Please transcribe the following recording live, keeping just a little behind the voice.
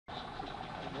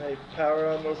Alright, power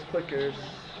on those clickers.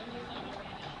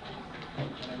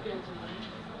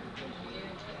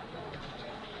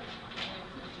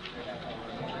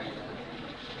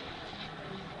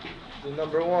 The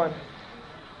number one.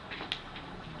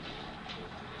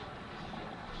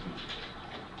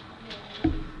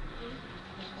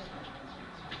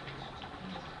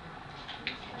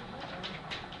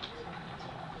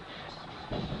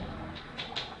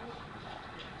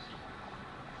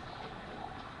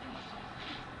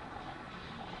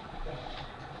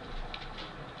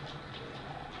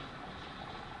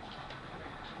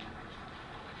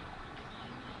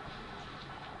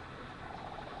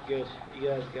 Good, you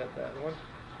guys got that one.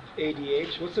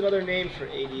 ADH. What's another name for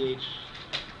ADH?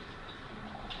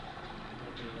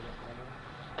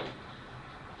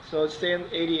 So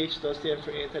ADH does stand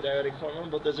for antidiuretic hormone,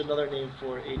 but there's another name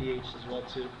for ADH as well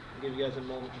too. I'll give you guys a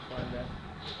moment to find that.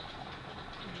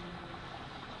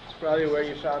 It's probably where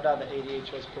you found out that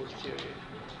ADH was posterior.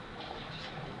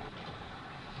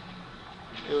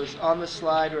 It was on the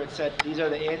slide where it said these are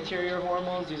the anterior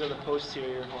hormones, these are the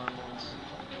posterior hormones.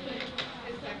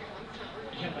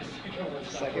 The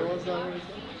second one's not what it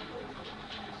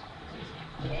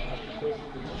said?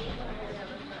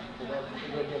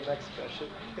 Next question.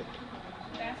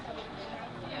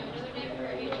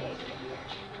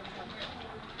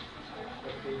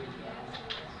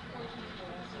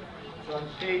 So on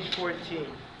page 14.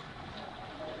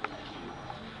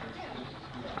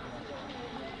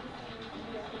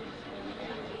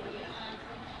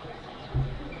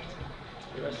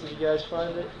 The rest of you guys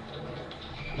find it?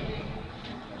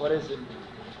 What is it?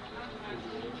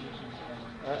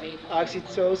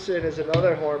 Oxytocin is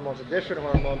another hormone. It's a different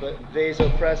hormone, but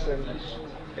vasopressin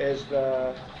is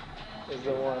the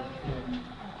one.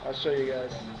 I'll show you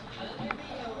guys.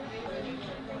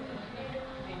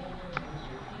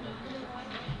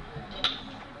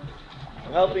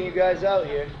 I'm helping you guys out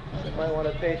here. You might want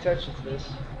to pay attention to this.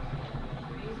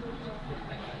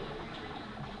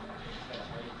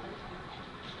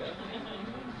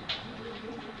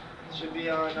 Should be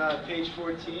on page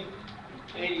 14.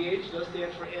 ADH does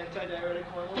stand for antidiuretic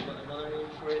hormone, but another name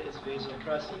for it is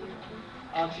vasopressin.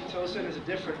 Oxytocin is a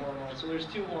different hormone, so there's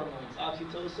two hormones,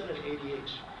 oxytocin and ADH.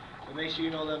 But make sure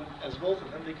you know them as both of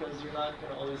them because you're not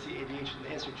going to always see ADH in the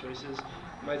answer choices.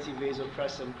 You might see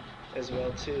vasopressin as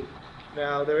well too.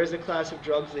 Now there is a class of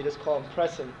drugs, they just call them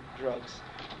pressin drugs.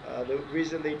 The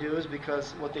reason they do is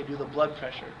because what they do, the blood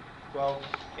pressure. Well,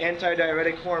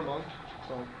 antidiuretic hormone,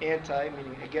 so anti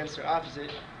meaning against or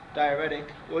opposite, diuretic,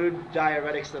 what do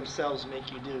diuretics themselves make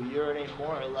you do? Urinate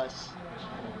more or less?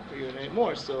 Or urinate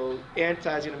more. So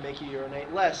anti is going to make you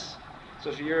urinate less.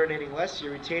 So if you're urinating less,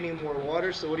 you're retaining more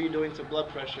water, so what are you doing to blood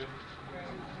pressure?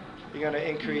 You're going to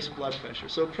increase blood pressure.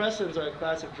 So pressins are a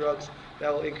class of drugs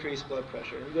that will increase blood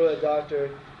pressure. If you go to a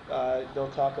doctor,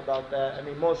 they'll talk about that. I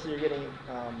mean, mostly you're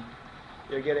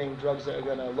getting drugs that are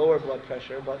going to lower blood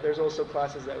pressure, but there's also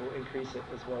classes that will increase it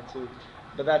as well too.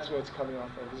 But that's what it's coming off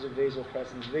of. These are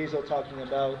vasopressins. Vaso talking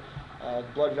about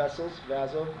blood vessels,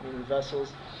 vaso meaning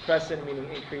vessels, pressin meaning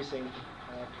increasing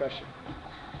pressure.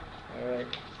 All right.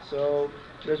 So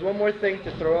there's one more thing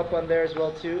to throw up on there as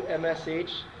well too,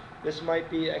 MSH. This might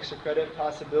be extra credit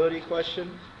possibility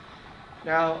question.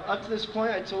 Now, up to this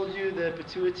point, I told you the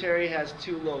pituitary has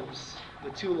two lobes.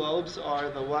 The two lobes are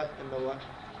the what and the what?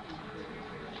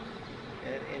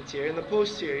 And anterior and the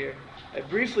posterior. I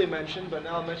briefly mentioned, but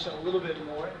now I'll mention a little bit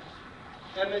more.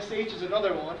 MSH is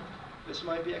another one. This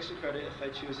might be extra credit if I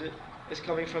choose it. It's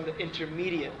coming from the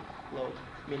intermediate lobe,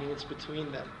 meaning it's between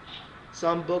them.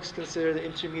 Some books consider the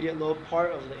intermediate lobe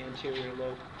part of the anterior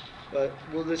lobe, but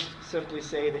we'll just simply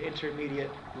say the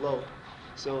intermediate lobe.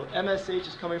 So MSH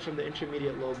is coming from the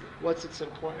intermediate lobe. What's its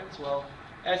importance? Well,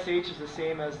 SH is the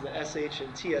same as the SH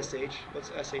and TSH. What's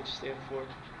SH stand for?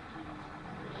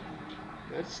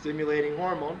 That's stimulating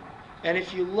hormone. And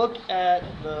if you look at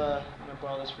the, I'm going to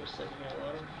borrow this for a second here,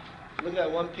 Alana. Look at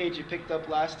that one page you picked up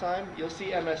last time, you'll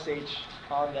see MSH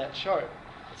on that chart.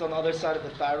 It's on the other side of the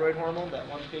thyroid hormone, that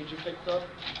one page you picked up.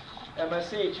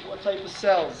 MSH, what type of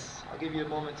cells? I'll give you a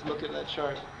moment to look at that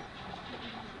chart.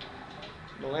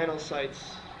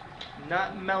 Melanocytes.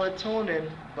 Not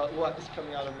melatonin, but what is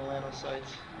coming out of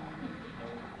melanocytes?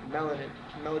 Melanin.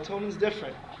 Melatonin's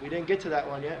different. We didn't get to that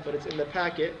one yet, but it's in the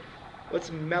packet. What's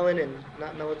melanin?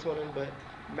 Not melatonin, but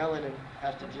melanin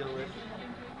have to deal with?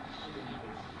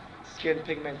 Skin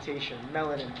pigmentation.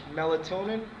 Melanin.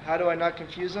 Melatonin, how do I not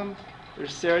confuse them?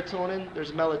 There's serotonin,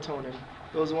 there's melatonin.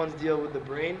 Those ones deal with the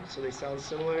brain, so they sound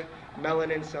similar.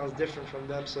 Melanin sounds different from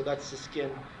them, so that's the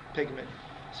skin pigment.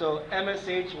 So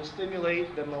MSH will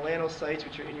stimulate the melanocytes,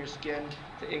 which are in your skin,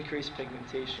 to increase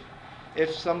pigmentation.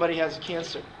 If somebody has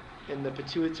cancer, in the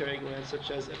pituitary gland,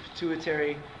 such as a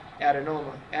pituitary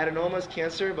adenoma. Adenoma is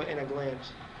cancer, but in a gland.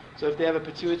 So if they have a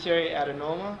pituitary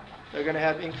adenoma, they're going to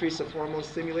have increase of hormone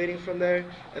stimulating from there,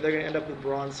 and they're going to end up with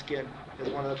bronze skin as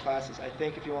one of the classes. I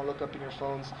think if you want to look up in your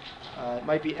phones, it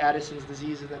might be Addison's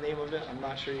disease is the name of it. I'm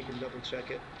not sure. You can double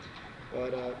check it.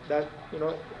 But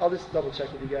I'll just double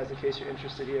check with you guys in case you're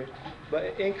interested here. But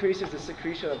it increases the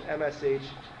secretion of MSH,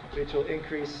 which will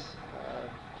increase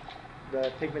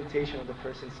the pigmentation of the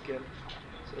person's skin.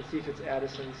 So let's see if it's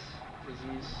Addison's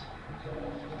disease.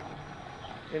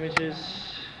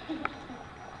 Images.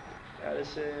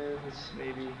 Addison's,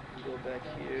 maybe go back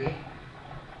here.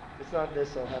 If it's not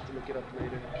this, I'll have to look it up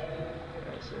later.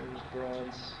 Addison's,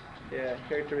 bronze. Yeah,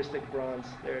 characteristic bronze.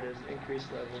 There it is,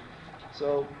 increased level.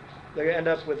 So they're going to end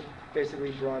up with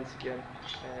basically bronze skin.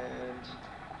 And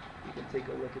you can take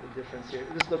a look at the difference here.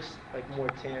 This looks like more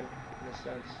tan in a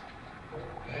sense,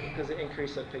 because of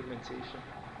increase of pigmentation.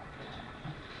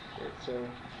 Okay, so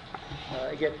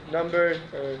again, number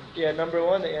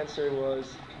one, the answer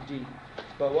was D.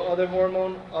 But what other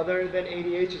hormone other than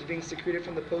ADH is being secreted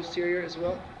from the posterior as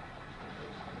well?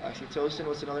 Oxytocin.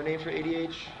 What's another name for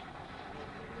ADH?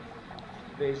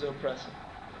 Vasopressin.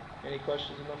 Any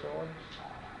questions on number one?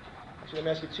 Actually, let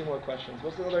me ask you two more questions.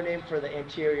 What's another name for the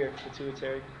anterior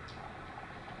pituitary?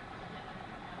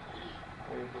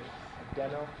 Very good.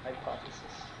 Adrenal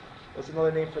hypophysis. What's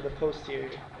another name for the posterior?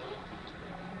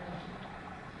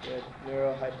 Good.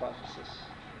 Neurohypophysis.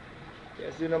 Okay,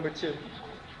 let's do number two.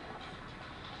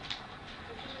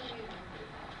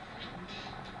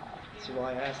 See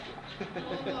why I asked it.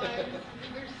 Well, no,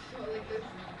 there's so like this.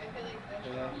 I feel like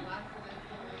that's the last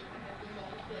semester that has been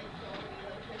multiplied so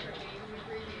many different names and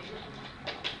abbreviations.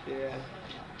 Yeah,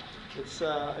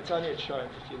 it's on your chart.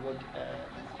 If you look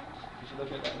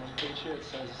at that one page here, it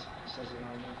says it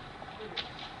on there.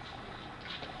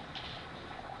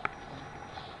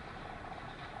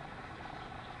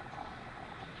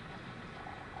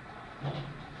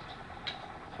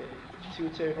 Okay,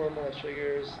 pituitary hormone that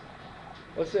triggers.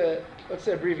 What's the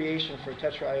abbreviation for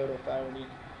tetraiodothyronine?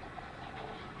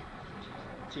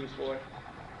 T4.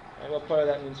 And what part of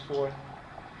that means 4?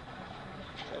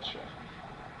 Tetra.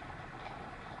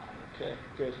 Okay,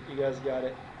 good. You guys got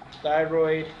it.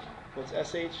 Thyroid. What's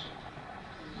SH?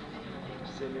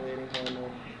 Stimulating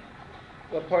hormone.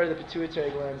 What part of the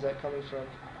pituitary gland is that coming from?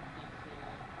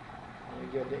 There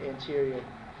you go, the anterior.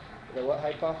 The what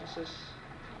hypophysis?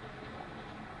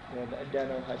 Yeah, the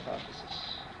adeno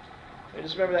hypophysis. And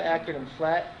just remember the acronym,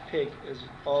 FLAT PIG is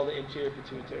all the anterior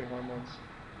pituitary hormones.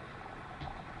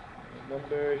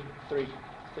 Number 3,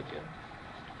 click in.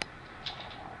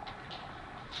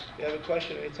 If you have a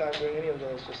question anytime during any of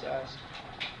those, just ask.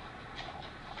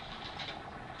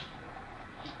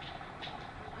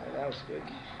 Right, that was quick.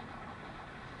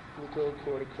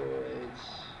 Glucocorticoids.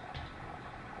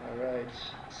 Alright,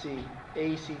 C,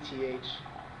 ACTH.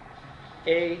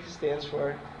 A stands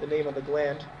for the name of the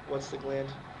gland. What's the gland?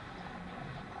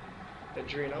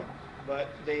 Adrenal, but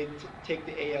they take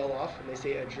the AL off and they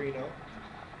say adrenal.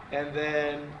 And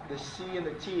then the C and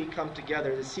the T come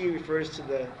together. The C refers to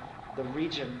the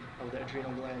region of the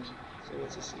adrenal gland. So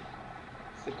what's the C?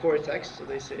 It's the cortex, so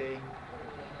they say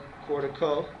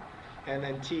cortico. And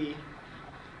then T.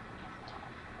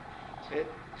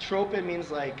 Tropin means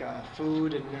like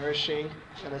food and nourishing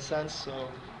in a sense, so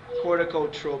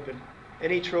corticotropin.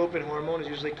 Any tropin hormone is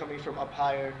usually coming from up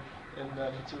higher in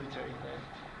the pituitary gland.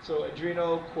 So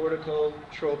adrenal,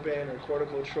 corticotropin, or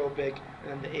corticotropic,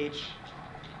 and the H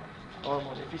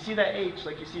hormone. If you see that H,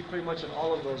 like you see pretty much in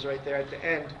all of those right there at the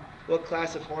end, what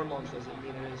class of hormones does it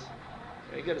mean it is?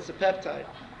 Very good, it's a peptide.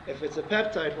 If it's a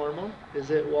peptide hormone,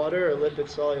 is it water or lipid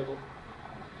soluble?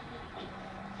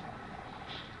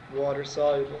 Water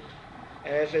soluble.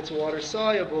 And if it's water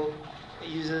soluble, it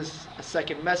uses a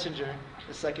second messenger.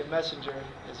 The second messenger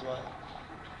is what?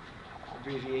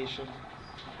 Abbreviation.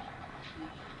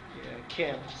 Yeah,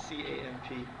 CAMP,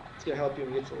 C-A-M-P. It's going to help you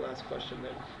when we get to the last question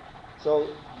there. So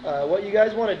what you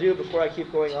guys want to do before I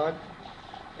keep going on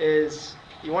is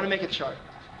you want to make a chart.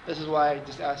 This is why I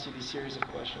just asked you these series of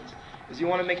questions. Is you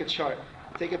want to make a chart.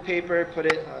 Take a paper, put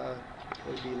it, what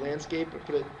would be landscape, or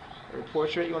put it, or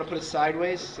portrait. You want to put it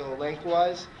sideways, so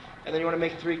lengthwise, and then you want to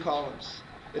make 3 columns.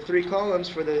 The 3 columns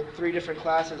for the 3 different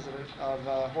classes of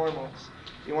hormones.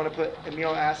 You want to put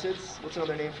amino acids. What's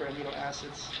another name for amino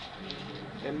acids?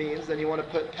 Amines. Then you want to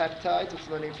put peptides. What's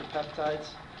another name for peptides?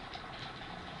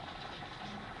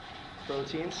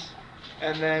 Proteins.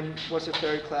 And then what's the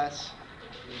 3rd class?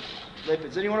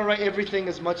 Lipids. Then you want to write everything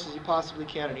as much as you possibly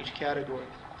can in each category.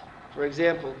 For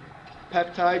example,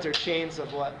 peptides are chains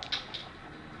of what?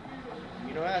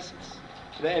 Amino acids.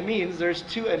 The amines, there's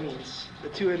two amines. The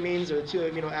two amines or the two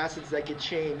amino acids that get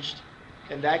changed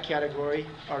in that category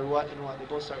are what and what? They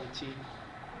both start with T.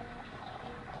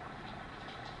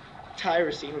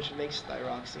 Tyrosine, which makes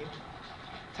thyroxine.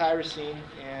 Tyrosine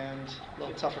and a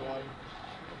little tougher one,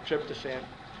 tryptophan.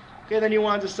 Okay, then you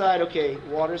want to decide, okay,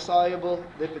 water soluble,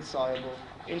 lipid soluble,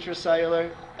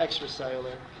 intracellular,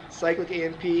 extracellular, cyclic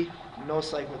AMP, no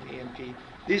cyclic AMP.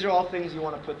 These are all things you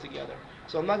want to put together.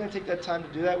 So I'm not going to take that time to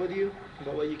do that with you,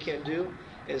 but what you can do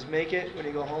is make it when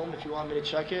you go home. If you want me to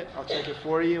check it, I'll check it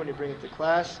for you when you bring it to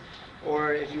class.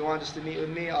 Or if you want just to meet with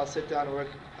me, I'll sit down and work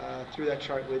through that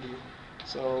chart with you.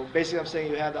 So basically I'm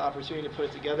saying you have the opportunity to put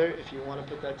it together. If you want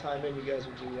to put that time in, you guys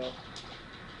will do well.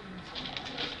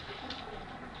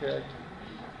 Okay,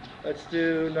 let's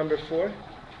do number 4.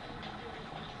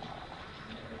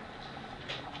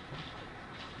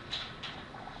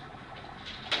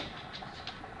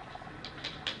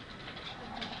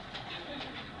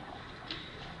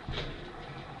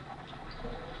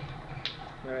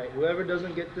 All right, whoever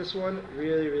doesn't get this one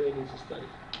really, really needs to study.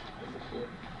 Number 4.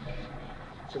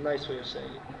 It's a nice way of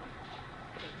saying it.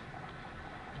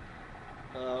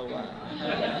 Oh, wow.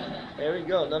 There we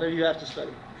go. None of you have to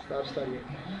study. Stop studying.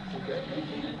 Okay.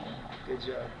 Good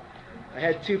job. I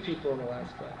had 2 people in the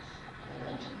last class.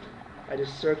 And I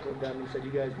just circled them and said,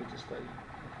 you guys need to study.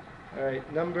 All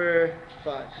right, number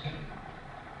 5.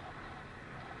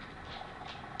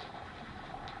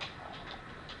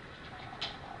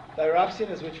 Thyroxine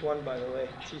is which one, by the way?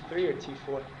 T3 or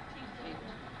T4?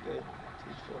 Good,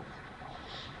 T4.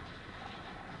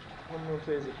 Hormone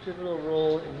plays a pivotal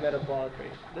role in metabolic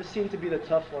rate. This seemed to be the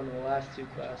tough one in the last 2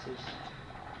 classes,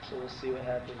 so we'll see what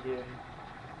happened here.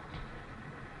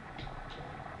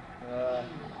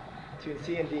 Between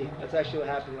C and D, that's actually what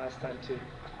happened last time too.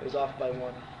 It was off by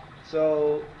 1.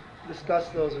 So discuss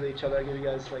those with each other. I'll give you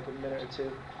guys like a minute or 2,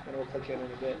 and we'll click in a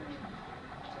bit.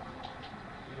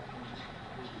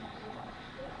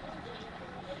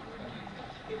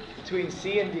 Between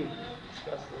C and D,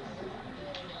 discuss those 2.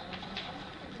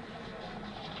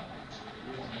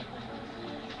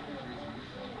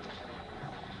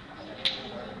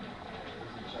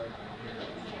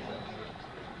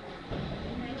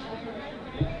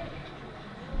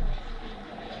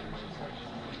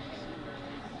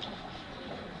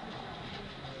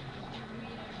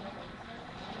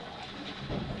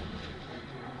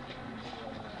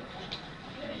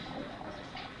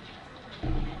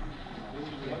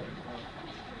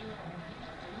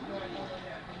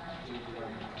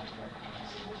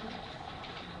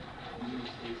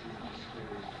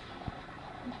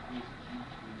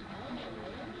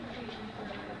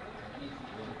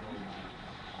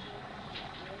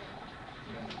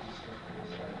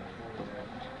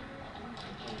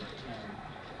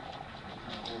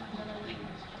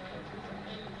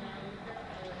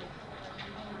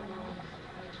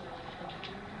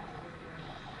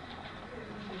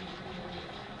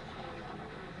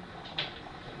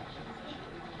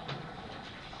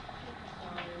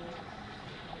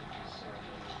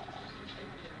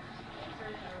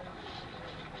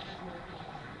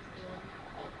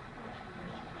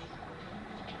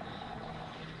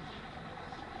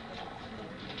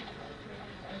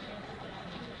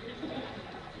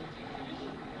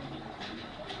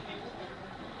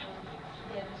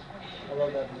 I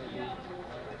love that movie.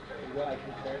 What I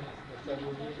Concur. What's that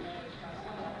movie?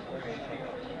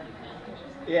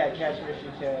 Yeah, Catch Me If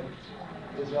You Can.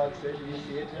 Is Rock Did you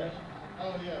see it, Jeff?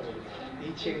 Oh, yeah.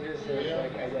 He changes his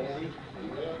like identity.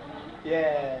 Yeah.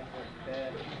 Yeah.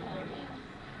 Yeah.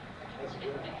 That's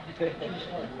good.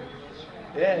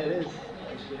 Yeah, it is.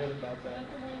 I actually heard about that.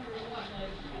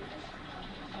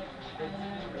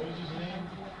 What was his name?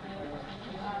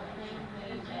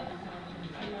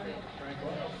 Frank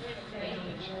what?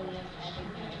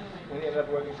 When he ended up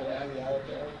working for the Army, I had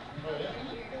that. Oh, yeah.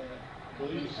 I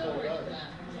believe he still does.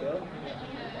 Still? Yeah.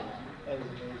 That is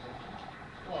amazing.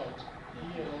 Well, he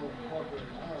had all the corporate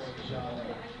knowledge on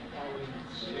how we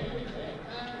see anything.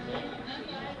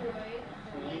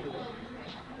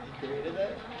 He created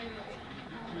that?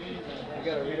 I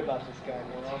gotta read about this guy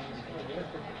more often.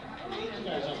 You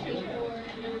guys are good.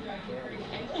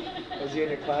 Was he in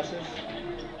your classes?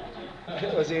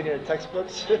 Was he in your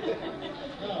textbooks? No,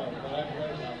 but I've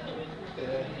read about it.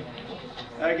 Yeah.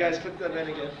 Alright guys, click that in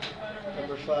again.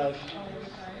 Number 5.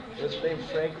 What's your name?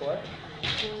 Frank what?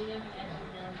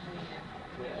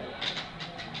 Yeah.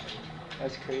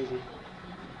 That's crazy.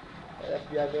 The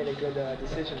FBI made a good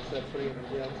decision instead of putting him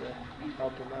in jail to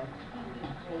help him out.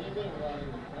 Well, you live around in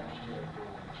the country.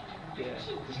 Yeah,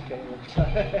 just paying him.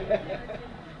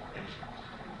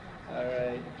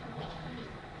 Alright.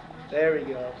 There we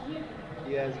go.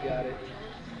 You guys got it.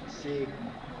 see.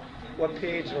 What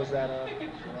page was that on?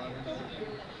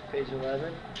 Page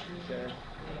 11? Okay.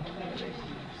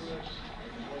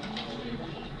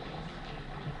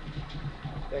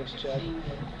 Thanks, Chad.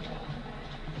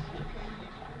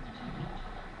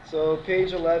 So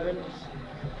page 11,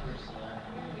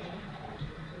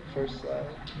 first slide.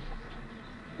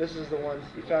 This is the one.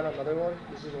 You found another one?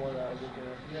 This is the one that I was looking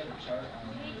at. You have a chart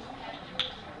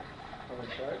On the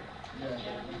chart? Yeah.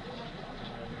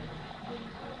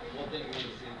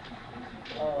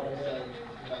 Oh, yeah.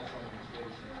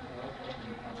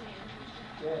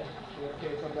 Yeah, okay,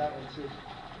 it's on that one too.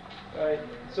 Alright,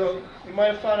 so you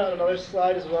might have found out another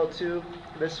slide as well too.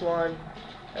 This one,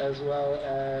 as well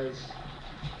as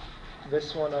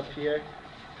this one up here.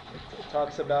 It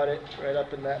talks about it right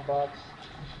up in that box.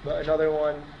 But another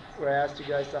one where I asked you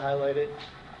guys to highlight it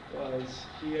was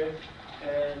here,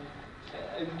 and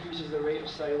it increases the rate of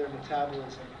cellular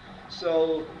metabolism.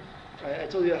 So I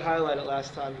told you to highlight it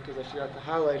last time because I forgot to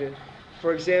highlight it.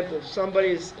 For example, if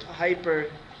somebody's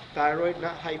hyperthyroid,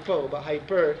 not hypo, but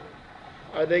hyper,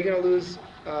 are they going to lose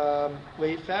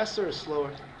weight faster or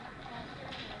slower?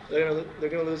 They're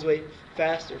going to lose weight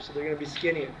faster, so they're going to be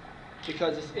skinnier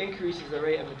because this increases the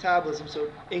rate of metabolism, so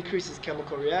it increases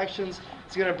chemical reactions.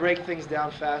 It's going to break things down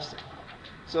faster.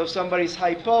 So if somebody's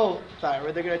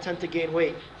hypothyroid, they're going to tend to gain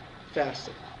weight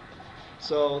faster.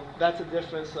 So that's a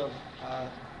difference of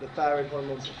the thyroid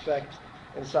hormone's effect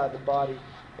inside the body.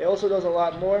 It also does a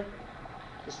lot more.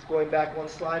 Just going back one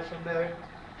slide from there.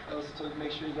 I also told you to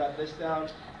make sure you got this down.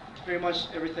 Pretty much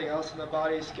everything else in the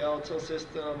body, skeletal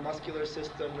system, muscular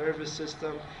system, nervous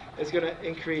system, is going to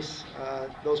increase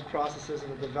those processes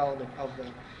and the development of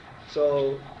them.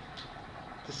 So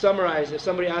to summarize, if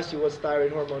somebody asks you what's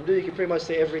thyroid hormone do, you can pretty much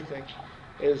say everything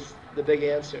is the big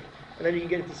answer. And then you can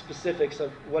get into specifics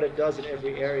of what it does in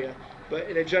every area. But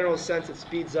in a general sense, it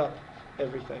speeds up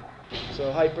everything.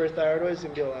 So hyperthyroid is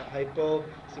going to be a lot. Hypo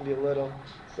is going to be a little.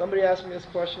 Somebody asked me this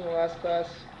question in the last class.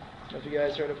 I don't know if you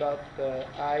guys heard about the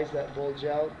eyes that bulge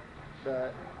out.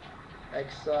 The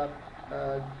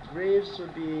Graves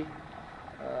would be,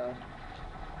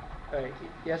 right,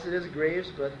 yes it is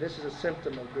Graves, but this is a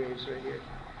symptom of Graves right here.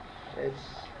 It's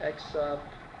exophthalmos.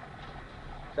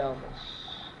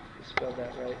 You spelled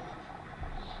that right.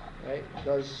 Right? It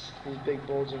does these big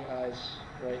bulging eyes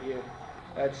right here.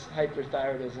 That's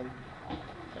hyperthyroidism.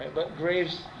 Right? But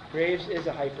Graves is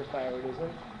a hyperthyroidism.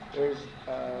 There's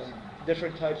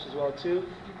different types as well too,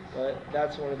 but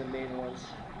that's one of the main ones.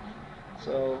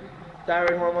 So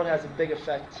thyroid hormone has a big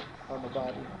effect on the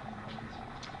body.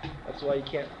 That's why you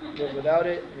can't live without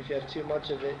it, and if you have too much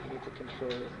of it, you need to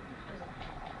control it.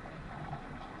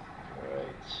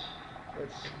 Alright,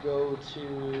 let's go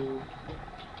to...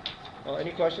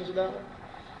 any questions with that one?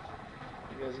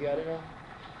 You guys got it now?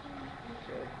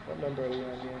 Okay, what number are we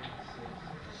on here?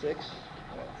 6?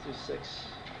 Alright, let's do 6.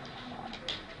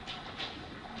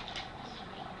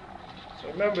 So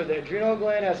remember, the adrenal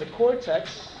gland has a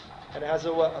cortex, and it has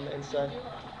a what on the inside? It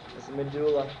has a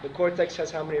medulla. The cortex has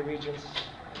how many regions?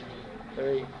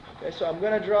 3. Okay, so I'm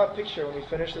going to draw a picture when we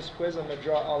finish this quiz. I'm going to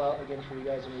draw it all out again for you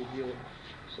guys and review it.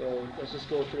 So let's just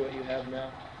go through what you have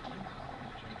now.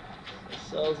 The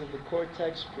cells of the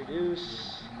cortex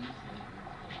produce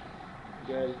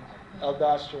good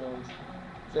aldosterone.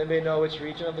 Does anybody know which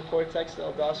region of the cortex the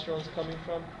aldosterone is coming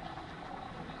from?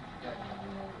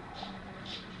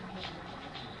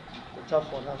 The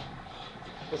tough one, huh?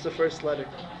 What's the first letter?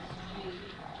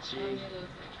 G.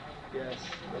 Yes,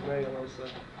 glomerulosa.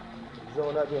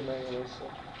 Zona glomerulosa.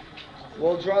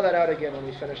 We'll draw that out again when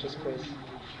we finish this quiz.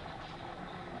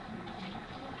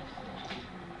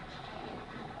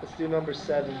 Let's do number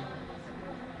 7.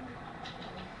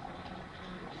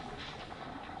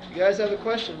 If you guys have a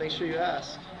question, make sure you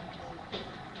ask.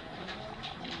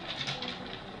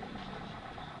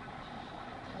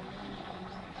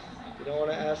 If you don't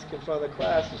want to ask in front of the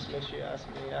class, just make sure you ask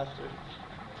me after.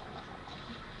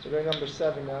 So we're number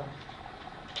 7 now.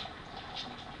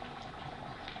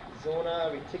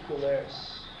 Zona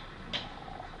reticularis.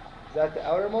 Is that the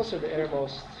outermost or the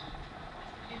innermost?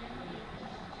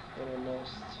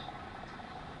 Innermost.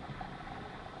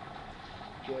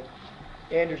 Good.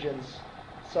 Androgens.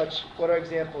 What are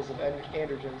examples of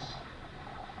androgens?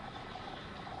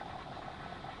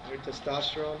 Your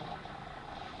testosterone,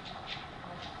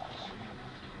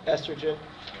 estrogen,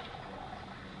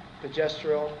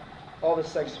 progesterone, all the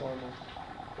sex hormones.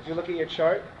 If you look at your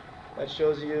chart, that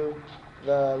shows you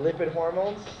the lipid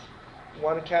hormones.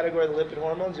 One category of the lipid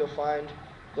hormones, you'll find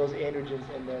those androgens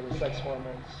in there, the sex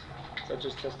hormones, such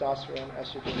as testosterone,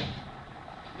 estrogen.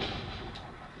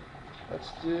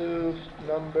 Let's do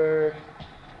number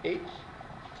 8.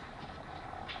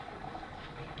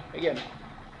 again,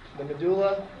 the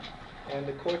medulla and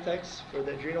the cortex for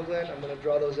the adrenal gland. I'm going to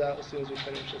draw those out as soon as we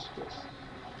finish this quiz.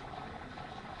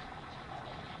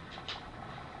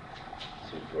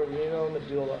 Suprarenal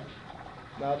medulla.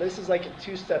 Now this is like a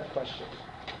two-step question.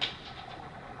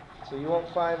 So you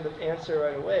won't find the answer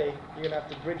right away. You're going to have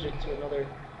to bridge it to another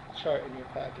chart in your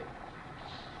packet.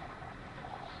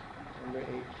 Number 8.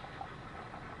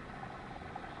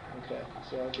 Okay,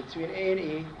 so between A and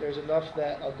E, there's enough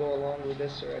that I'll go along with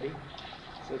this already.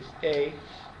 So it's A,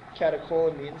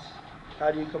 catecholamines.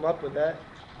 How do you come up with that?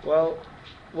 Well,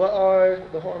 what are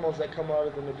the hormones that come out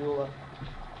of the medulla?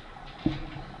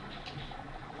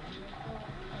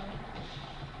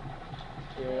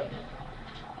 Yeah,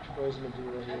 where's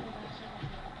medulla here?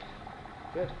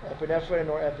 Good, epinephrine and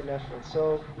norepinephrine.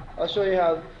 So I'll show you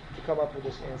how to come up with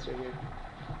this answer here.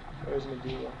 Where's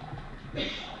medulla?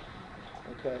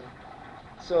 Okay,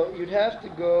 so you'd have to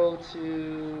go to,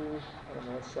 I don't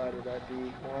know, what slide would that be?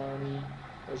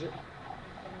 What is it?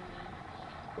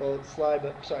 Well, it's slide,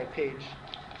 but, sorry, page.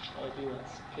 I'll do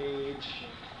this. Page,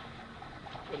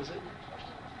 what is it?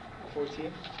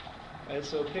 14? Alright,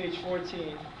 so page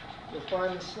 14, you'll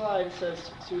find the slide, it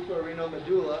says suprarenal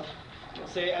medulla. It'll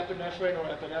say epinephrine or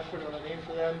epinephrine, or the name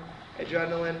for them,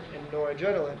 adrenaline and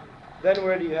noradrenaline. Then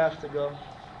where do you have to go?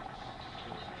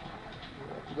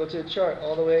 You go to the chart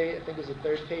all the way, I think it was the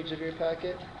 3rd page of your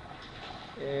packet,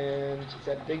 and it's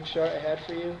that big chart I had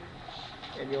for you,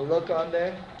 and you'll look on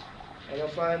there, and you'll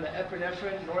find the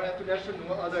epinephrine, norepinephrine, and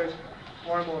what other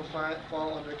hormone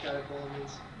fall under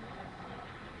catecholamines?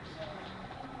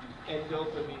 And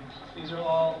dopamine. These are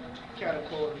all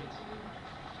catecholamines.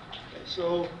 Okay,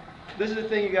 so this is the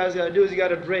thing you guys got to do, is you got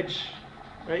to bridge,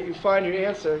 right? You find your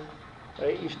answer,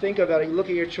 right? You think about it, you look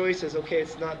at your choices, okay,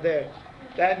 it's not there.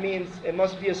 That means it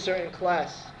must be a certain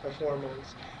class of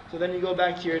hormones. So then you go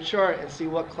back to your chart and see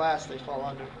what class they fall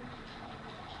under.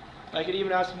 I could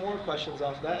even ask more questions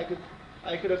off that.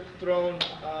 I could have thrown,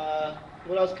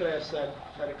 what else could I have said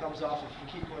that it comes off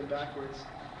if you keep going backwards?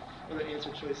 What are the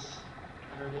answer choice?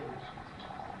 I heard it.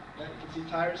 You can see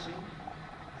tyrosine,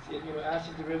 see amino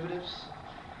acid derivatives.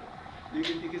 You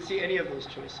can see any of those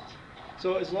choices.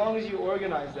 So as long as you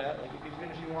organize that, like even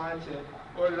if you wanted to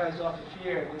organize off of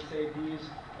here and say these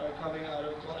are coming out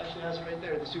of, well, actually that's right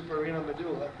there, the suprarenal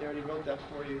medulla. They already wrote that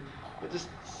for you. But just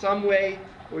some way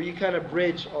where you kind of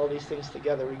bridge all these things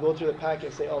together. We go through the packet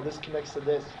and say, oh, this connects to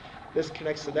this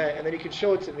connects to that, and then you can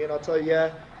show it to me and I'll tell you,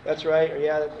 yeah, that's right, or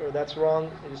yeah, or that's wrong.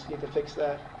 You just need to fix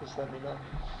that. Just let me know.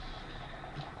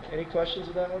 Any questions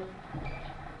with that one?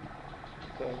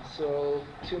 Okay, so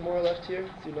 2 more left here.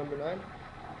 Do number 9.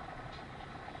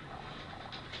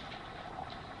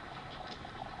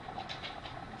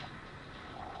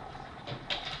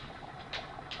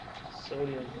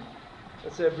 Sodium.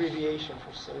 That's the abbreviation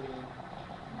for sodium.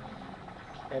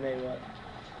 Na what?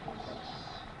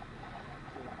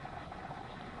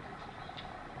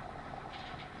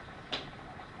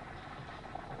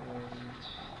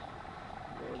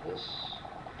 And this.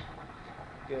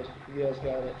 Good. You guys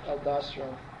got it.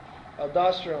 Aldosterone.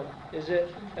 Aldosterone. Is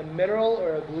it a mineral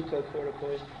or a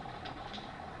glucocorticoid?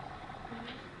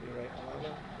 You're right, Alana.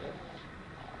 Yeah.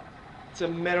 It's a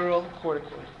mineral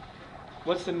corticoid.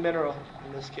 What's the mineral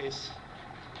in this case?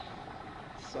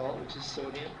 Salt, which is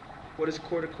sodium. What does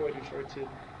corticoid refer to?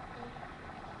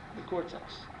 The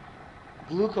cortex.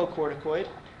 Glucocorticoid.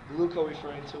 Gluco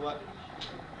referring to what?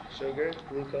 Sugar,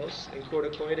 glucose. And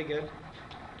corticoid again.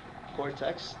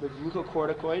 Cortex. The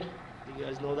glucocorticoid. You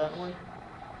guys know that one?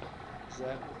 Is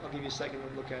that? I'll give you a second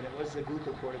to look at it. What's the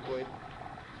glucocorticoid?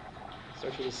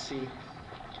 Starts with a C.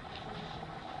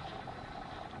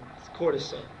 It's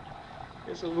cortisol.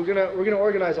 Okay, so we're gonna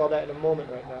organize all that in a moment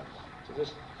right now. So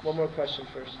just one more question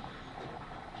first.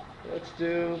 Let's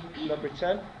do number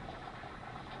 10.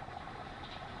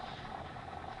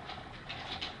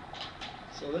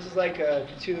 So this is like a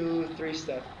 2-3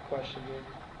 step question here.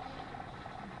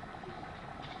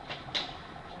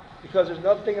 Because there's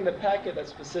nothing in the packet that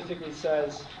specifically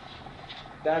says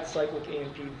that's cyclic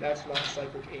AMP, that's not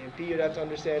cyclic AMP. You'd have to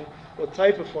understand what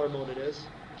type of hormone it is,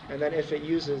 and then if it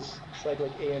uses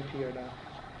cyclic AMP or not.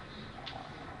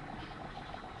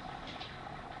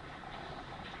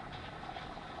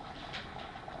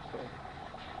 Okay.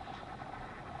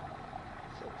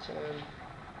 So 10.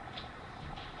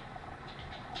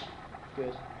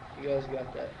 Good. You guys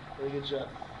got that. Very good job.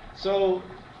 So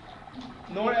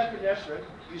norepinephrine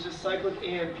uses cyclic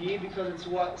AMP because it's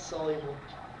what? Soluble.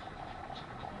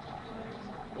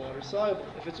 Water soluble.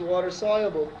 If it's water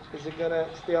soluble, is it going to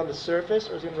stay on the surface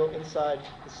or is it going to go inside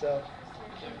the cell?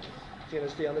 It's going to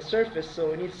stay on the surface, so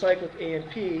we need cyclic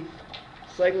AMP.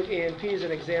 Cyclic AMP is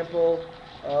an example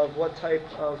of what type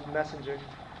of messenger?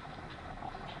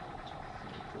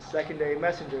 The secondary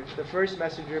messenger. The first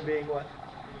messenger being what?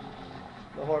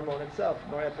 The hormone itself,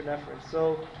 norepinephrine.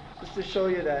 So just to show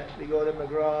you that, we go to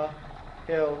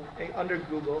McGraw-Hill, under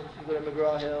Google, you go to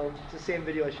McGraw-Hill, it's the same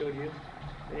video I showed you,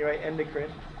 and you write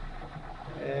endocrine,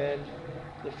 and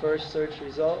the first search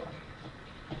result,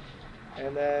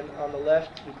 and then on the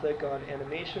left you click on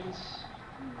animations,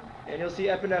 and you'll see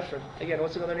epinephrine. Again,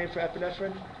 what's another name for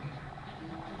epinephrine?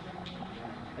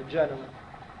 Adrenal.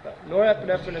 But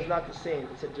norepinephrine is not the same.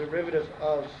 It's a derivative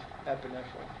of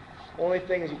epinephrine. Only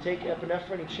thing is you take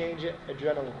epinephrine, you change it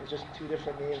adrenaline. It's just two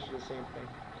different names for the same thing.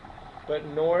 But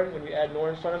nor, when you add nor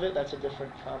in front of it, that's a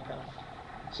different compound.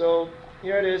 So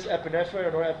here it is, epinephrine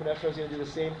or norepinephrine is going to do the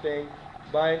same thing.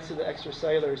 Binds to the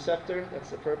extracellular receptor. That's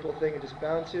the purple thing it just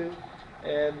bound to.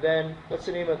 And then, what's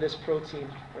the name of this protein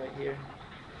right here?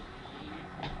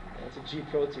 It's a G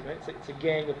protein, right? It's a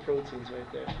gang of proteins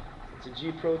right there. It's a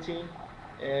G protein.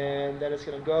 And then it's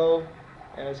going to go,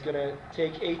 and it's going to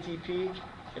take ATP.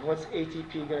 And what's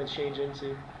ATP going to change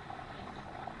into?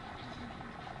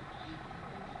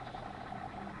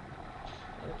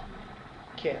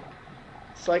 CAMP.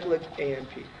 Cyclic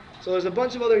AMP. So there's a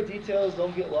bunch of other details.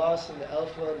 Don't get lost in the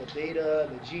alpha and the beta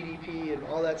and the GDP and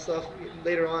all that stuff.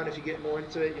 Later on, if you get more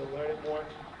into it, you'll learn it more.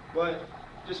 But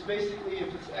just basically,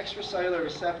 if it's extracellular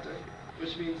receptor,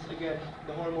 which means, again,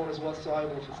 the hormone is water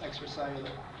soluble if it's extracellular.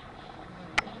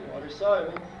 Water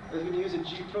soluble, it's going to use a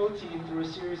G protein through a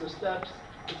series of steps.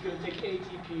 It's going to take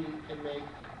ATP and make,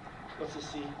 what's the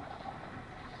C?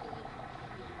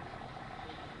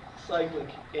 Cyclic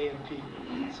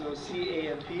AMP. So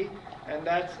CAMP. And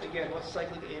that's, again, what's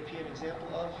cyclic AMP an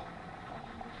example of?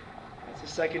 It's a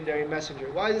secondary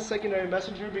messenger. Why is it secondary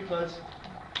messenger? Because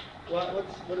what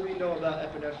do we know about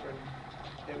epinephrine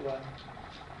and what?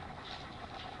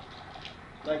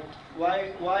 Like,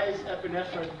 why is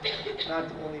epinephrine not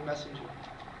the only messenger?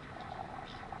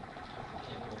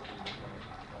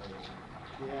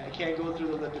 Yeah, it can't go through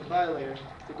the lipid bilayer.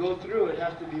 To go through it,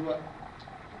 have to be what?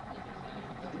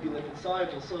 Have to be lipid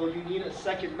soluble. So you need a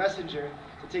second messenger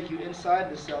to take you inside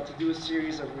the cell to do a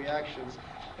series of reactions.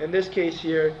 In this case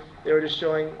here, they were just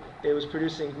showing it was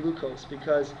producing glucose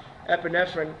because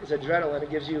epinephrine is adrenaline. It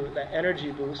gives you that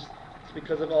energy boost. It's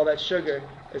because of all that sugar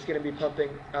it's going to be pumping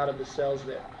out of the cells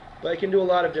there. But it can do a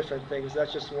lot of different things.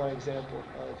 That's just one example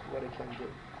of what it can do.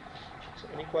 So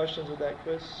any questions with that,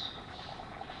 Chris?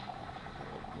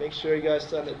 Make sure you guys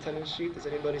still have the attendance sheet. Does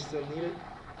anybody still need it?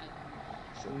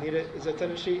 Still need it? Is the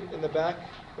attendance sheet in the back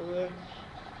over there?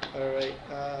 All right.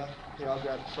 Here, I'll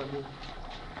grab it from you.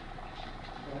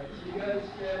 All right. So you guys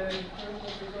can turn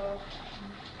numbers off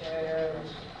and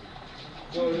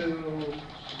go to.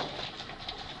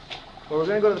 Well, we're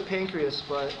going to go to the pancreas,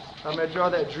 but I'm going to draw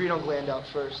the adrenal gland out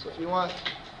first. So if you want,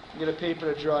 you get a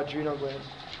paper to draw adrenal gland.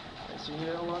 Right, so you need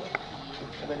it a lot,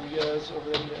 and then you guys over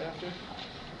there need it after.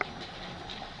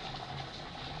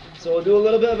 So we'll do a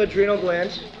little bit of adrenal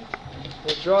gland.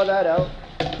 We'll draw that out.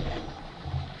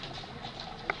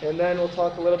 And then we'll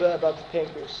talk a little bit about the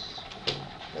pancreas.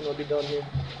 And we'll be done here.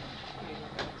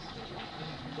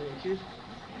 Thank you.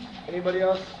 Anybody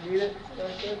else need it?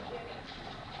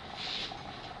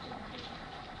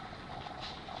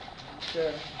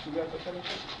 Yeah, you got the finish?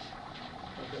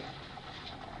 Okay.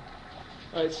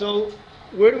 All right, so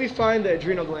where do we find the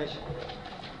adrenal gland?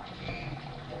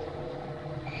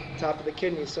 Top of the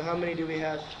kidney. So how many do we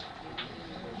have?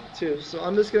 2. So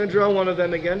I'm just going to draw one of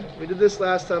them again. We did this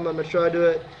last time. I'm going to try to do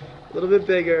it a little bit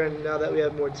bigger, and now that we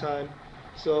have more time.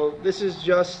 So this is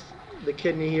just the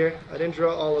kidney here. I didn't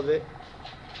draw all of it.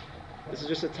 This is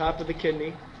just the top of the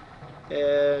kidney.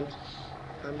 And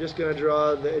I'm just going to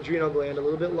draw the adrenal gland a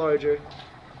little bit larger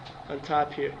on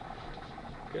top here.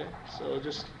 Okay, so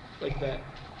just like that.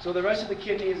 So the rest of the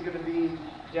kidney is going to be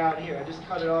down here. I just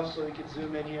cut it off so we can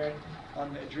zoom in here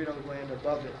on the adrenal gland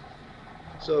above it.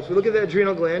 So if we look at the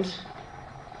adrenal gland,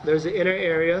 there's the inner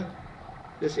area.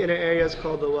 This inner area is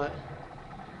called the what?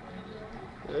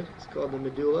 Okay, it's called the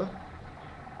medulla.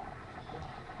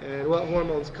 And what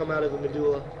hormones come out of the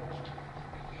medulla?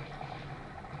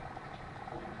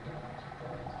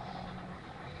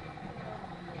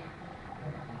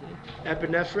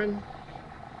 Epinephrine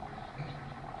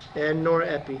and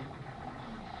norepi.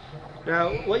 Now,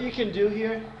 what you can do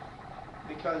here,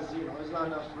 because there's not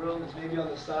enough room, is maybe on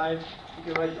the side you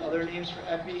can write the other names for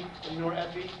epi and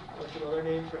norepi. What's another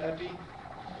name for epi?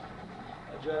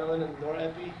 Adrenaline and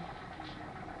norepi.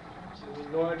 So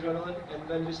noradrenaline, and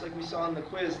then just like we saw in the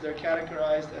quiz, they're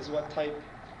categorized as what type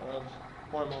of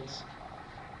hormones?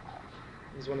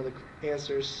 Is one of the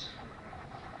answers.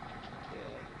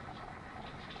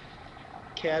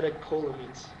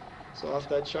 catecholamines. So off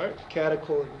that chart,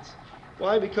 catecholamines.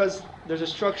 Why? Because there's a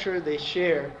structure they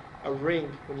share, a ring.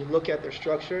 When you look at their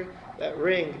structure, that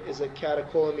ring is a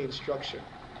catecholamine structure.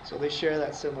 So they share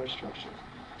that similar structure.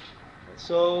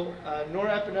 So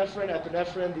norepinephrine,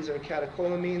 epinephrine, these are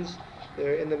catecholamines.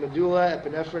 They're in the medulla.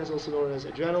 Epinephrine is also known as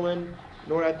adrenaline.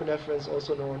 Norepinephrine is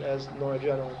also known as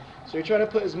noradrenaline. So you're trying to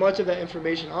put as much of that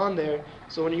information on there,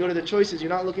 so when you go to the choices, you're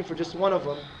not looking for just one of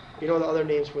them. You know the other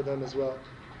names for them as well.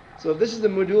 So if this is the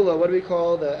medulla, what do we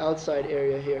call the outside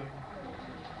area here?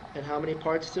 And how many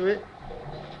parts to it?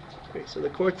 Okay, so the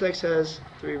cortex has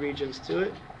 3 regions to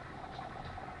it.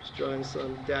 Just drawing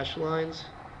some dashed lines.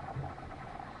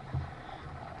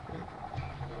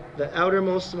 The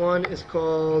outermost one is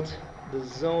called the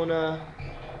zona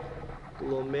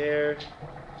glomerulosa.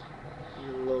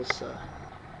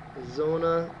 The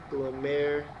zona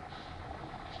glomerulosa.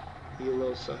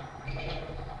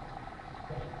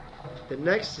 The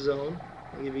next zone,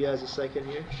 I'll give you guys a second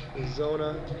here. The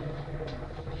zona.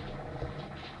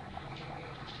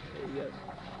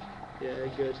 Yeah,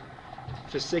 good.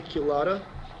 Fasciculata.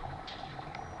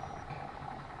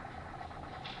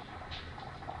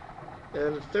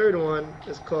 And the third one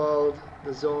is called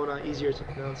the zona, easier to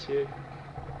pronounce here.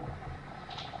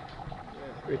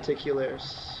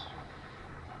 Reticularis.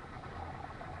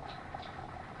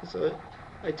 So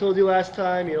I told you last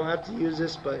time, you don't have to use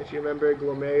this, but if you remember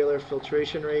glomerular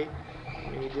filtration rate,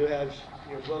 you do have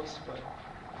your books, but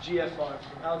GFR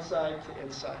from outside to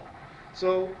inside.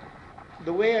 So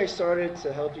the way I started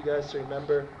to help you guys to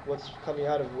remember what's coming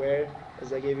out of where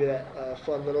is I gave you that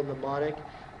fun little mnemonic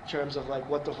in terms of like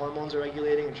what the hormones are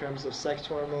regulating, in terms of sex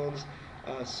hormones,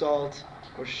 salt,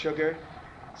 or sugar.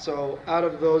 So out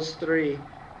of those 3,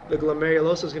 the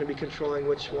glomerulosa is going to be controlling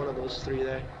which one of those 3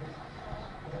 there.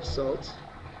 Salt.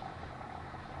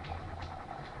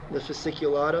 The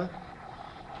fasciculata,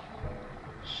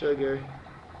 sugar,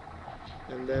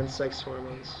 and then sex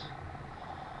hormones.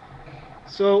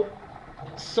 So,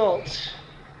 salt.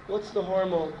 What's the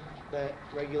hormone that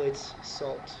regulates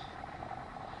salt?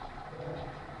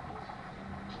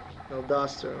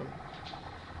 Aldosterone.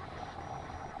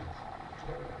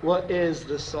 What is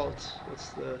the salt? What's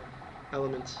the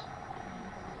element?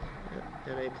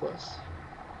 Na+.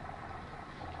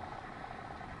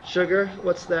 Sugar,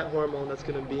 what's that hormone that's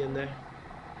going to be in there?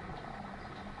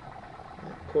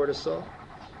 Cortisol.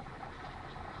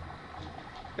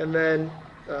 And then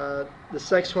the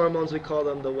sex hormones, we call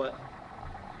them the what?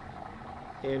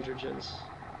 Androgens.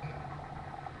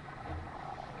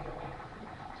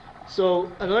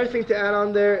 So another thing to add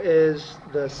on there is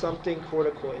the something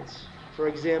corticoids. For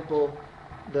example,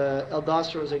 the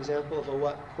aldosterone is an example of a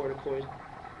what corticoid?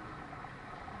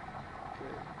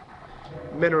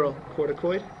 Mineral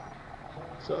corticoid.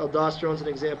 So aldosterone is an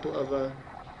example of a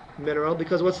mineral,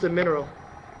 because what's the mineral?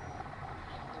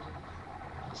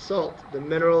 Salt. The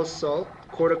mineral salt.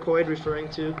 Corticoid referring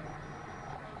to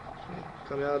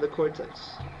coming out of the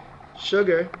cortex.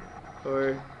 Sugar,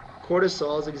 or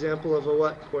cortisol, is an example of a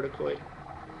what corticoid?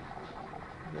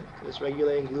 It's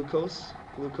regulating glucose.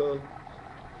 You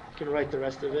can write the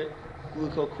rest of it.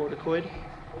 Glucocorticoid.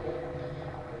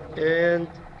 And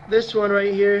this one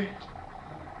right here,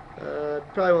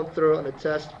 probably won't throw it on the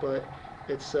test, but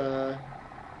it's what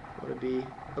would it be?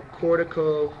 A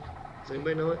cortico. Does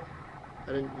anybody know it?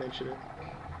 I didn't mention it.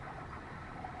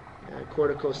 Yeah,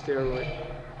 corticosteroid.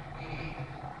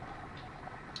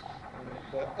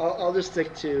 But I'll just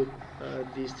stick to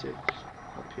these 2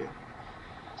 up here.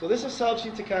 So this just helps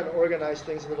you to kind of organize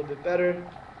things a little bit better.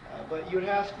 But you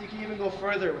can even go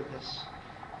further with this.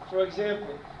 For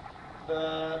example,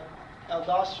 the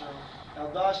aldosterone,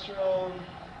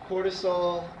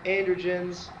 cortisol,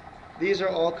 androgens, these are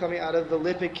all coming out of the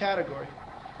lipid category.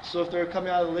 So if they're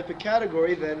coming out of the lipid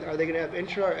category, then are they going to have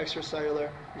intra or extracellular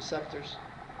receptors?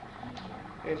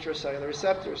 Intracellular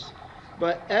receptors.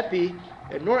 But epi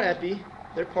and norepi,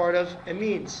 they're part of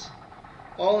amines.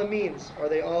 All amines, are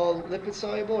they all lipid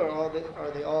soluble, or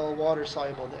are they all water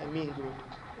soluble, the amine group?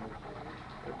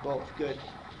 They're both. Good.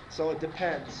 So it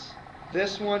depends.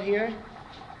 This one here,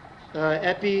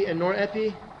 epi and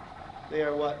norepi, they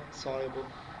are what? Soluble.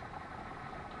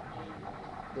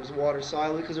 There's water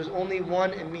soluble because there's only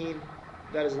one amine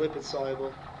that is lipid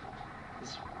soluble.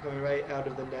 It's going right out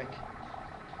of the neck.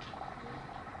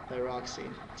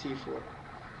 Thyroxine, T4.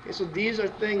 Okay, so these are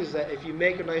things that if you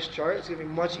make a nice chart, it's going to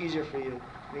be much easier for you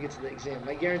when you get to the exam. And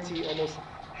I guarantee almost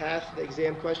half the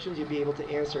exam questions you'll be able to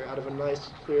answer out of a nice,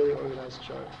 clearly organized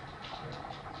chart.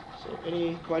 So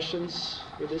any questions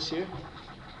for this here?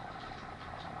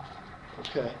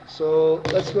 Okay, so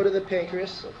let's go to the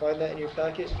pancreas. So find that in your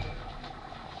packet.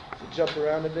 So jump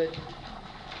around a bit.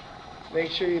 Make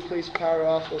sure you please power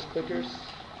off those clickers.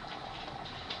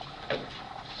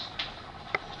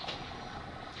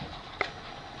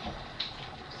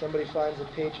 Somebody finds a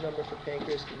page number for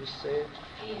pancreas, can you say it?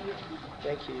 8.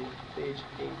 Thank you. Page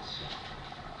 8.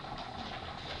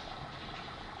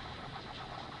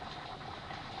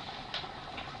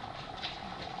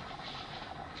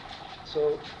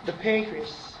 So, the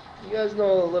pancreas. You guys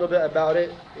know a little bit about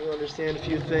it. You understand a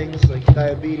few things like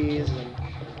diabetes, and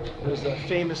there's a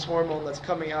famous hormone that's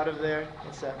coming out of there.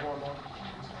 What's that hormone?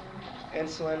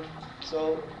 Insulin.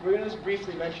 So we're going to just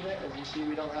briefly mention it. As you see,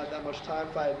 we don't have that much time,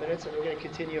 5 minutes, and we're going to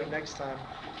continue it next time.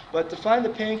 But to find the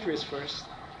pancreas first,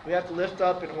 we have to lift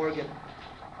up an organ.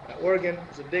 That organ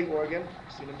is a big organ.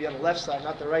 It's going to be on the left side,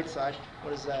 not the right side.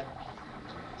 What is that?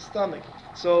 Stomach.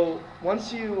 So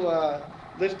once you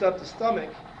lift up the stomach,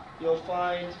 you'll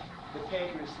find the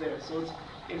pancreas there. So it's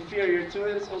inferior to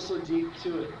it. It's also deep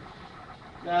to it.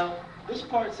 Now, this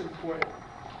part's important.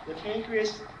 The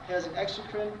pancreas has an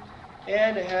exocrine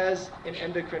and it has an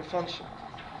endocrine function.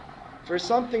 For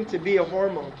something to be a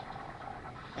hormone,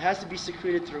 it has to be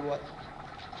secreted through what?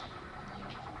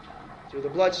 Through the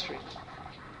bloodstream.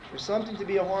 For something to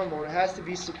be a hormone, it has to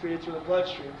be secreted through the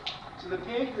bloodstream. So the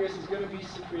pancreas is going to be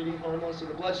secreting hormones through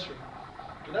the bloodstream.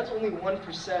 But that's only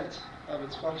 1% of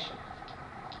its function.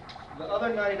 The other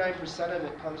 99% of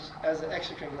it comes as an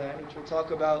exocrine gland, which we'll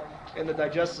talk about in the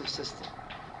digestive system.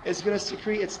 It's going to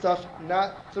secrete its stuff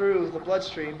not through the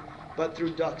bloodstream, but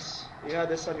through ducts. You had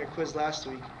this on your quiz last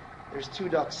week. There's 2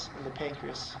 ducts in the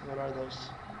pancreas. What are those?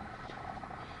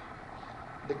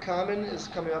 The common is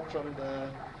coming up from the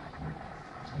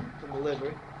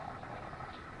liver.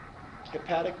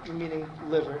 Hepatic meaning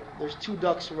liver. There's 2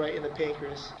 ducts right in the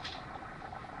pancreas.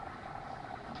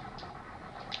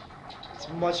 It's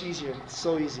much easier. It's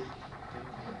so easy.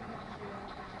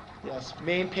 Yes,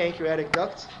 main pancreatic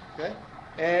duct. Okay,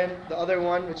 and the other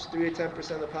one, which 3 to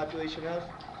 10% of the population have,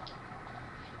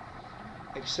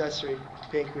 accessory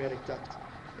pancreatic duct.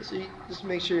 So you just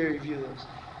make sure you review those.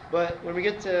 But when we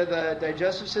get to the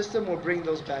digestive system, we'll bring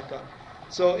those back up.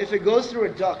 So if it goes through a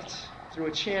duct, through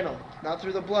a channel, not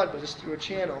through the blood, but just through a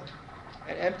channel,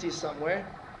 and empties somewhere,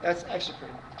 that's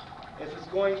exocrine. If it's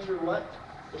going through what?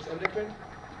 It's endocrine.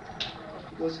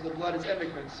 If it goes through the blood, it's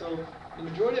endocrine. So the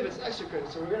majority of it's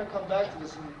exocrine. So we're going to come back to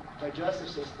this in the digestive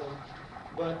system.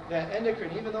 But that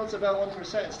endocrine, even though it's about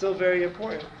 1%, it's still very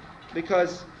important.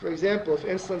 Because, for example, if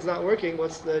insulin's not working,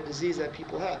 what's the disease that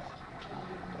people have?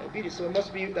 Diabetes. So it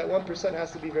must be, that 1%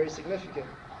 has to be very significant.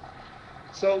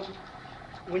 So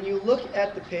when you look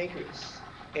at the pancreas,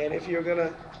 and if you're going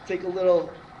to take a little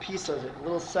piece of it, a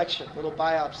little section, a little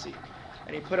biopsy,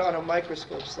 and you put it on a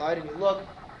microscope slide and you look,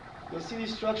 you'll see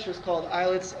these structures called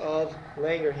islets of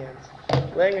Langerhans.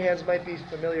 Langerhans might be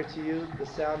familiar to you, the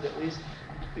sound at least,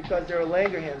 because they were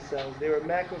Langerhans cells. They were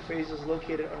macrophages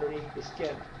located underneath the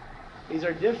skin. These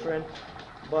are different,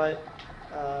 but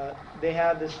they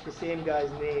have the same guy's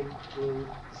name who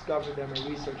discovered them or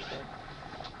researched them.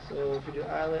 So if you do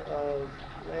islet of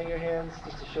Langerhans,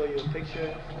 just to show you a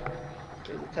picture,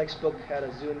 the textbook had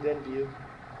a zoomed in view.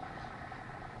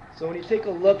 So when you take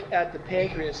a look at the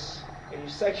pancreas and you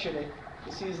section it,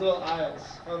 you see these little aisles.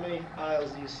 How many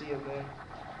aisles do you see in there?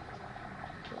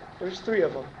 There's 3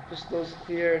 of them, just those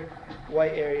clear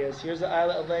white areas. Here's the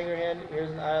islet of Langerhans, here's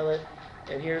an islet,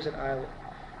 and here's an islet.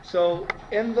 So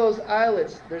in those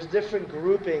islets, there's different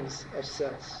groupings of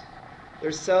cells.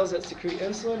 There's cells that secrete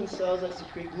insulin, and cells that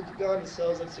secrete glucagon, and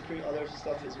cells that secrete other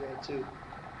stuff as well too.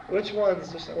 Which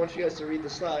ones, just I want you guys to read the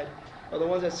slide, are the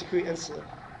ones that secrete insulin?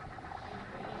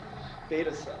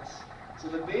 Beta cells. So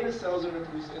the beta cells are going to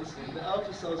produce insulin. The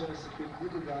alpha cells are going to secrete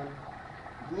glucagon.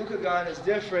 Glucagon is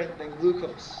different than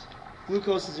glucose.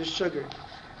 Glucose is just sugar.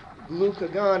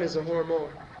 Glucagon is a hormone.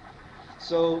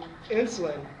 So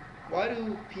insulin, why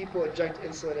do people inject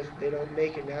insulin if they don't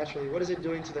make it naturally? What is it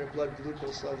doing to their blood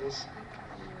glucose levels?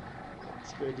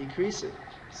 It's going to decrease it.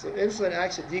 So insulin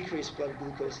acts to decrease blood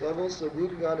glucose levels, so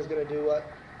glucagon is going to do what?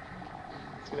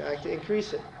 It's going to act to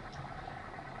increase it.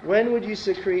 When would you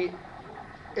secrete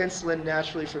insulin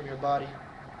naturally from your body?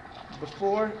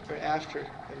 Before or after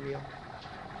a meal?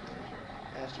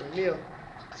 After a meal.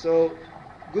 So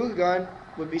glucagon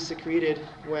would be secreted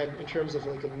when, in terms of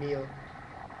like a meal?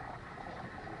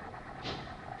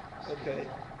 Okay.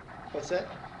 What's that?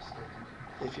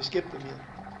 If you skip the meal.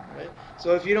 Right?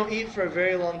 So if you don't eat for a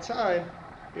very long time,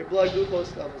 your blood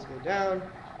glucose levels go down,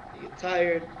 you get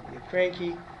tired, you get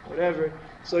cranky, whatever.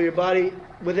 So your body,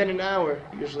 within an hour,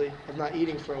 usually, of not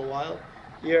eating for a while,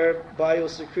 your body will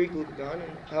secrete glucagon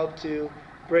and help to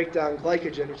break down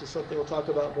glycogen, which is something we'll talk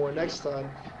about more next time,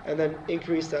 and then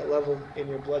increase that level in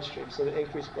your bloodstream, so to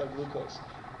increase blood glucose.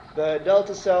 The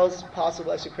delta cells,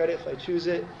 possible exocredit if I choose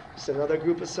it. Just another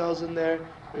group of cells in there.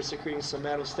 They're secreting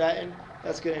somatostatin.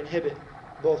 That's going to inhibit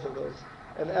both of those.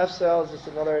 And the F cells is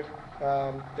another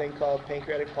thing called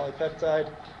pancreatic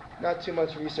polypeptide. Not too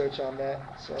much research on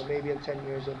that, so maybe in 10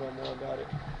 years you'll know more about it.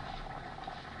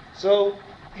 So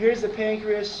here's the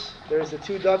pancreas. There's the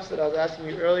two ducts that I was asking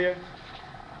you earlier.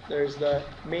 There's the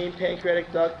main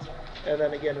pancreatic duct, and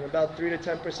then again, in about 3 to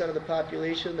 10% of the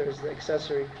population, there's the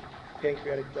accessory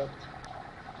pancreatic duct.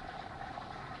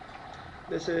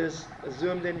 This is a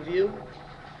zoomed-in view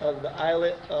of the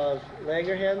islet of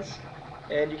Langerhans,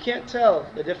 and you can't tell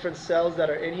the different cells that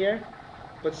are in here,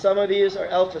 but some of these are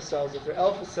alpha cells. If they're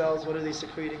alpha cells, what are they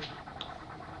secreting?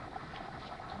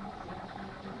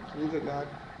 Glucagon.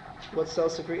 What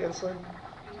cells secrete insulin?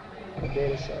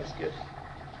 Beta cells. Good.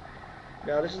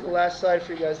 Now, this is the last slide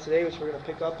for you guys today, which we're going to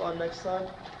pick up on next time.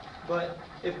 But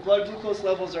if blood glucose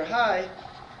levels are high,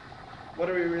 what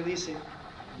are we releasing?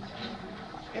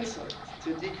 Insulin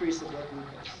to decrease the blood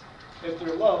glucose. If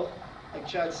they're low, like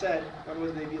Chad said, when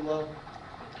would they be low?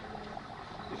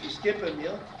 If you skip a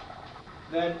meal,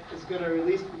 then it's going to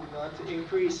release glucagon to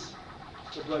increase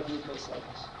the blood glucose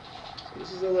levels. So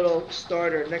this is a little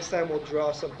starter. Next time we'll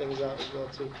draw some things out as well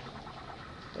too.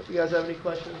 If you guys have any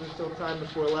questions, there's still time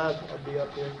before lab. I'll be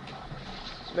up here.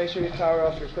 So make sure you power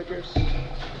off your clickers.